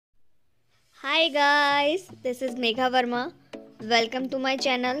Hi guys, this is Megha Verma. Welcome to my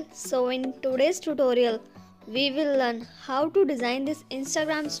channel. So in today's tutorial, we will learn how to design this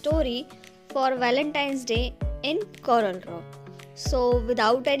Instagram story for Valentine's Day in CorelDRAW. So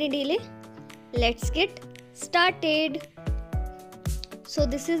without any delay, let's get started. So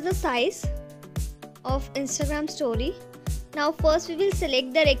this is the size of Instagram story. Now first we will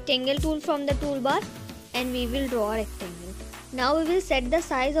select the rectangle tool from the toolbar and we will draw a rectangle. Now we will set the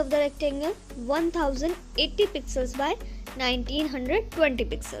size of the rectangle 1080 pixels by 1920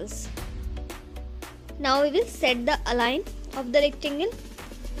 pixels. Now we will set the align of the rectangle.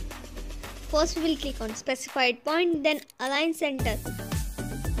 First we will click on specified point, then align center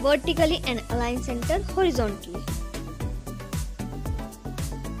vertically and align center horizontally.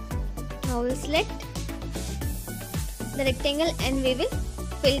 Now we will select the rectangle and we will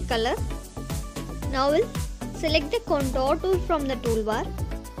fill color. Now we will select the contour tool from the toolbar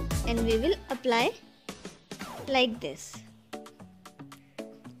and we will apply like this.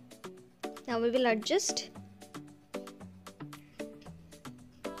 Now we will adjust.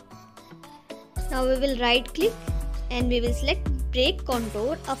 Now we will right click and we will select break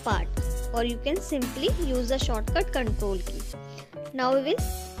contour apart, or you can simply use the shortcut control key. Now we will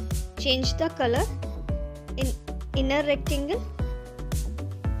change the color in inner rectangle.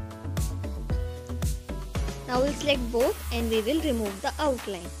 Now we'll select both and we will remove the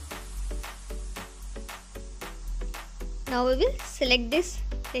outline. Now we will select this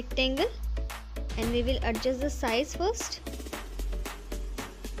rectangle and we will adjust the size first.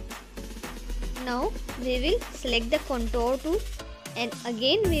 Now we will select the contour tool and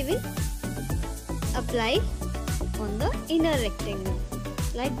again we will apply on the inner rectangle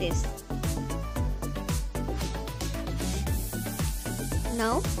like this.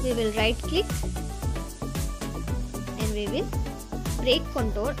 Now we will right click and we will break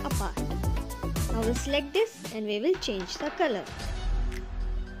contour apart. Now we'll select this and we will change the color.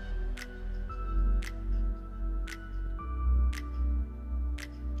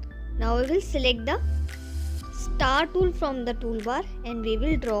 Now we will select the star tool from the toolbar and we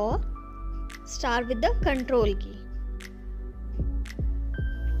will draw a star with the control key.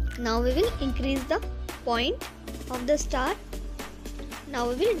 Now we will increase the point of the star. Now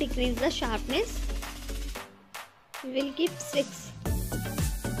we will decrease the sharpness. We will keep 6.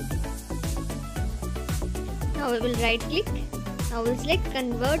 Now we will right click. Now we will select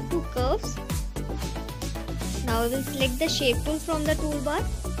convert to curves. Now we will select the shape tool from the toolbar.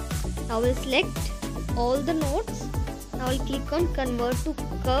 Now we will select all the nodes. Now we will click on convert to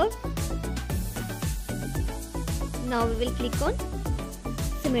curve. Now we will click on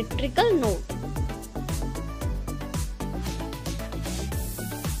symmetrical node.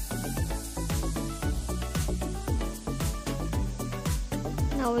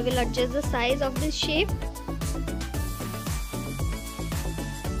 Now we will adjust the size of this shape.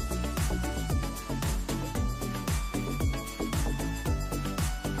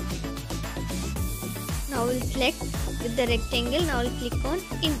 Now we will select with the rectangle. Now we will click on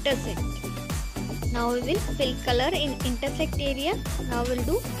intersect. Now we will fill color in intersect area. Now we will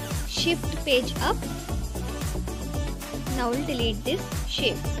do shift page up. Now we will delete this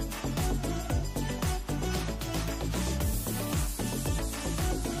shape.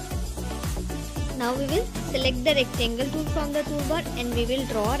 Now we will select the rectangle tool from the toolbar and we will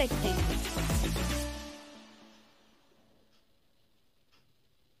draw a rectangle.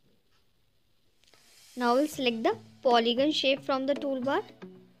 Now we will select the polygon shape from the toolbar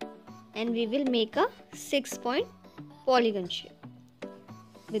and we will make a 6-point polygon shape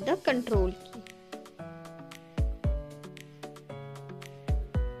with the control key.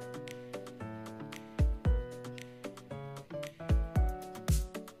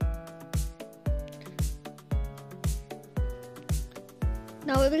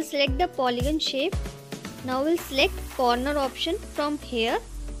 Now we will select the polygon shape. Now we will select corner option from here,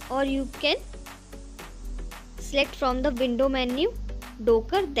 or you can select from the window menu,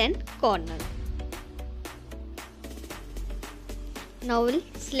 Docker, then corner. Now we will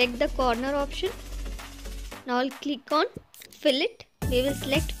select the corner option. Now we will click on fillet. We will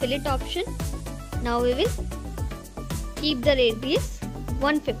select fillet option. Now we will keep the radius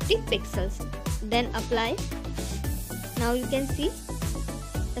 150 pixels. Then apply. Now you can see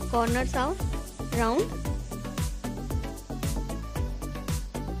the corners are round.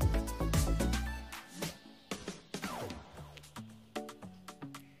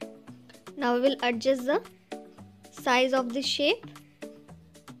 Now we will adjust the size of the shape.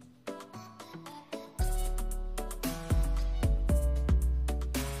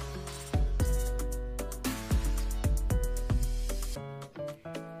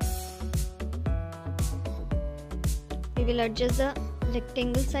 We will adjust the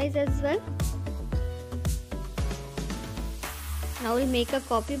rectangle size as well. Now we'll make a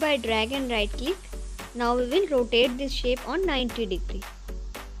copy by drag and right click. Now we will rotate this shape on 90 degrees.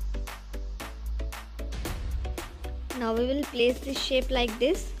 Now we will place this shape like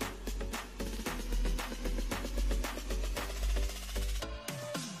this.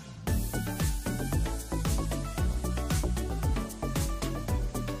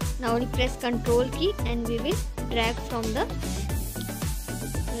 Now we'll press Ctrl key and we will drag from the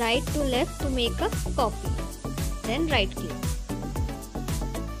right to left to make a copy. Then right click.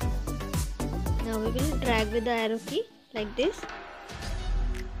 Now we will drag with the arrow key like this.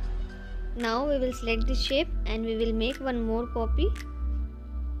 Now we will select this shape and we will make one more copy.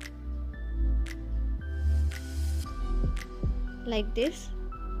 Like this.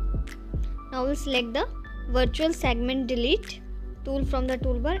 Now we'll select the virtual segment delete tool from the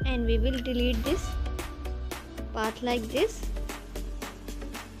toolbar and we will delete this path like this.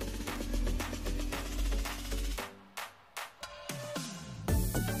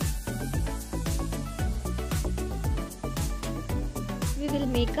 We will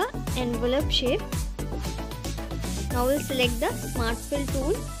make a envelope shape. Now we'll select the smart fill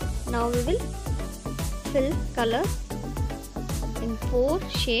tool. Now we will fill color in 4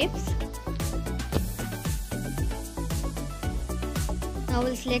 shapes. Now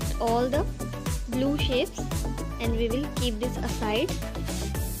we'll select all the blue shapes and we will keep this aside.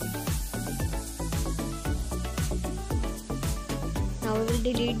 Now we will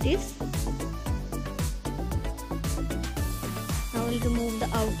delete this. Now we'll remove the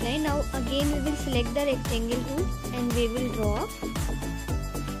outline. Now again we will select the rectangle tool and we will draw a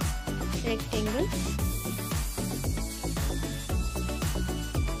rectangle.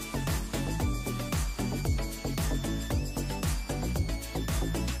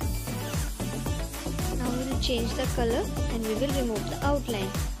 Change the color and we will remove the outline.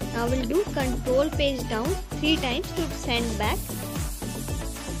 Now we'll do control page down 3 times to send back.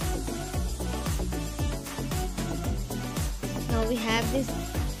 Now we have this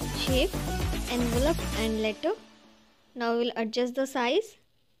shape, envelope and letter. Now we'll adjust the size.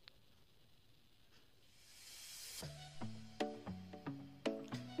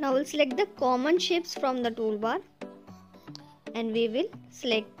 Now we'll select the common shapes from the toolbar and we will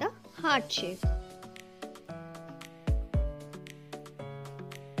select the heart shape.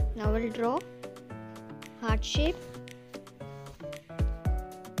 Now we'll draw heart shape.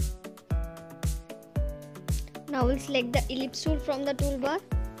 Now we'll select the ellipse tool from the toolbar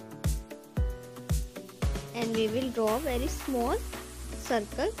and we will draw a very small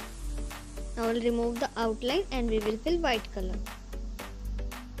circle. Now we'll remove the outline and we will fill white color.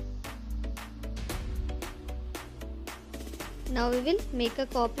 Now we will make a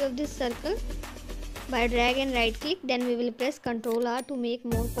copy of this circle by drag and right click, then we will press Ctrl R to make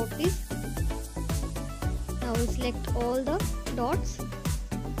more copies. Now we select all the dots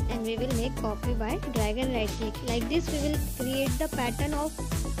and we will make copy by drag and right click. Like this we will create the pattern of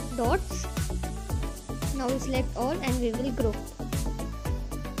dots. Now we select all and we will group.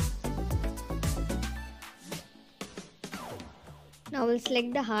 Now we'll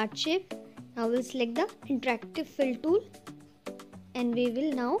select the heart shape. Now we'll select the interactive fill tool and we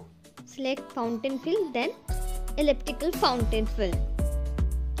will now select fountain fill, then elliptical fountain fill.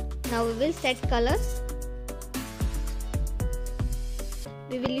 Now we will set colors.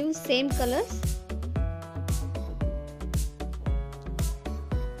 We will use same colors.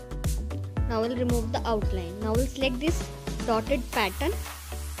 Now we'll remove the outline. Now we'll select this dotted pattern.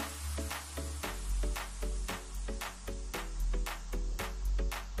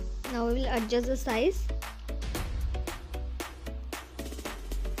 Now we will adjust the size.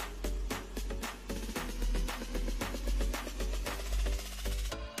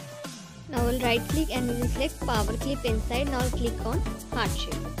 Now we'll right click and we will select power clip inside. Now we'll click on heart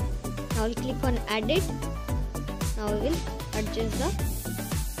shape. Now we'll click on edit. Now we will adjust the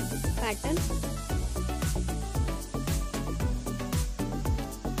pattern.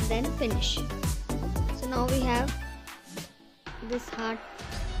 Then finish. So now we have this heart.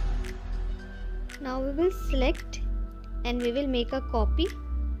 Now we will select and we will make a copy.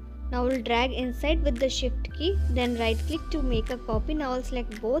 Now we'll drag inside with the shift key, then right click to make a copy. Now I'll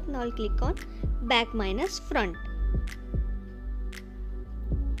select both. Now I'll click on back minus front.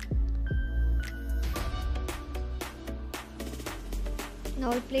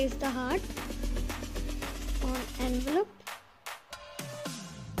 Now I'll place the heart on envelope.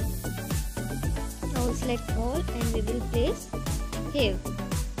 Now we'll select all and we will place here.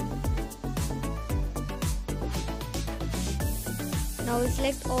 Now we'll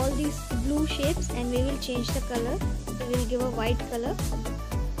select all these blue shapes and we will change the color we will give a white color.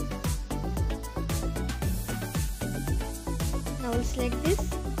 Now we'll select this.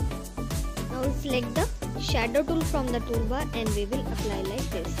 Now we'll select the shadow tool from the toolbar and we will apply like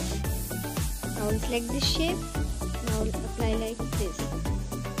this. Now we'll select this shape. Now we'll apply like this.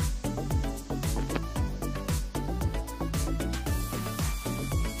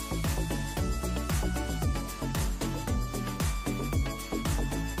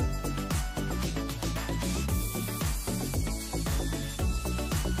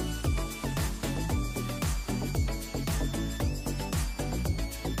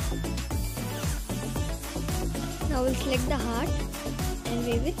 Now we'll select the heart and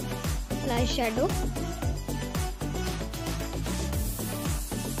we will apply shadow.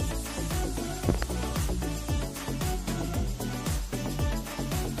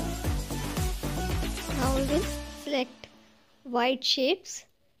 Now we will select white shapes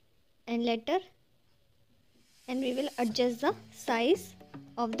and letter and we will adjust the size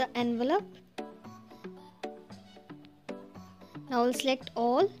of the envelope. Now we'll select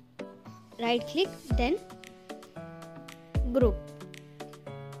all, right click, then group.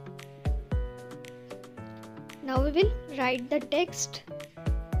 Now we will write the text.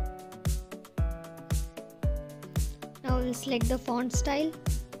 Now we will select the font style.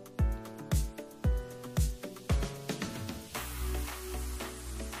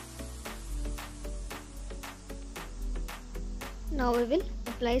 Now we will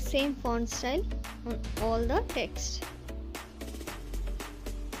apply same font style on all the text.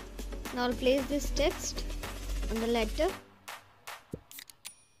 Now I'll place this text on the letter.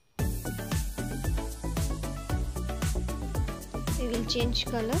 We will change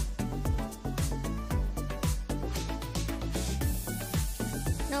color.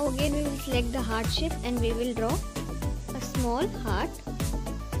 Now again we will select the heart shape and we will draw a small heart.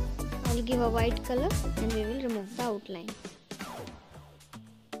 I will give a white color and we will remove the outline.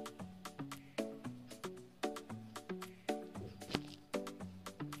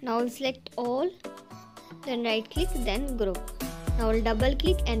 Now we'll select all, then right click, then group. Now we'll double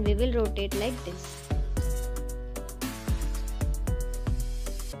click and we will rotate like this.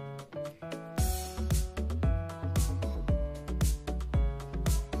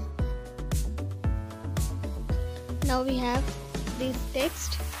 Now we have this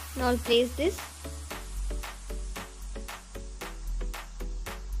text. Now I'll place this.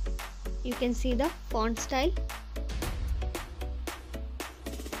 You can see the font style.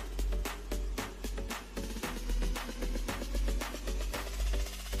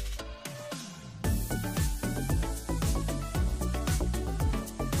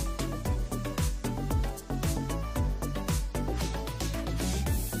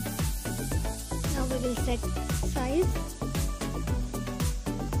 Now we will set size.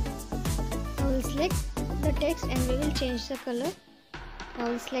 Now we'll select the text and we will change the color. Now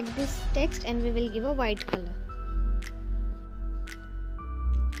we'll select this text and we will give a white color.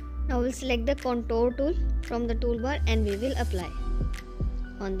 Now we'll select the contour tool from the toolbar and we will apply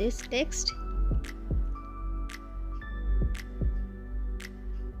on this text.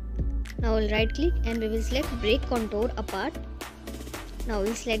 Now we'll right click and we will select break contour apart. Now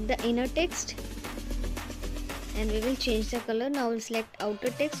we'll select the inner text and we will change the color. Now we'll select outer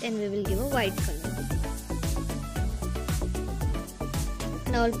text and we will give a white color.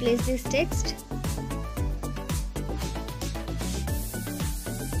 Now I'll place this text.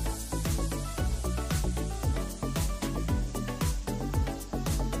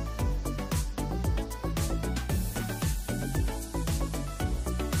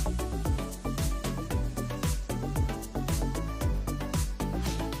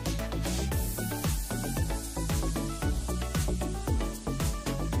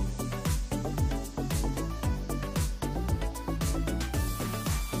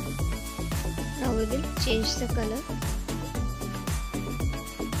 Now we will change the color.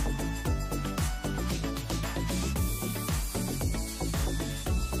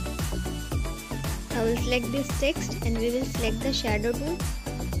 Now we'll select this text and we will select the shadow tool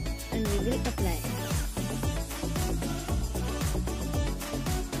and we will apply.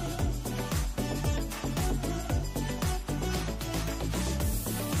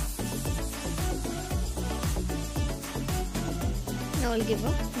 Now I'll give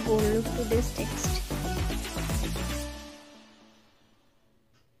a bold look to this text.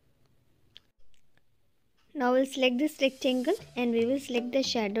 Now we'll select this rectangle and we will select the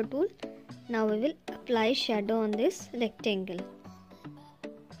shadow tool. Now we will apply shadow on this rectangle.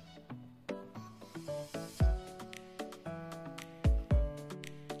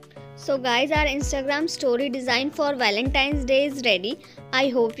 So guys, our Instagram story design for Valentine's Day is ready. I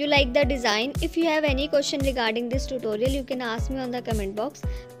hope you like the design. If you have any question regarding this tutorial, you can ask me on the comment box.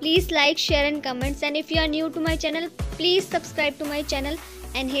 Please like, share and comments, and if you are new to my channel, please subscribe to my channel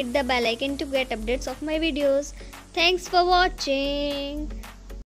and hit the bell icon to get updates of my videos. Thanks for watching.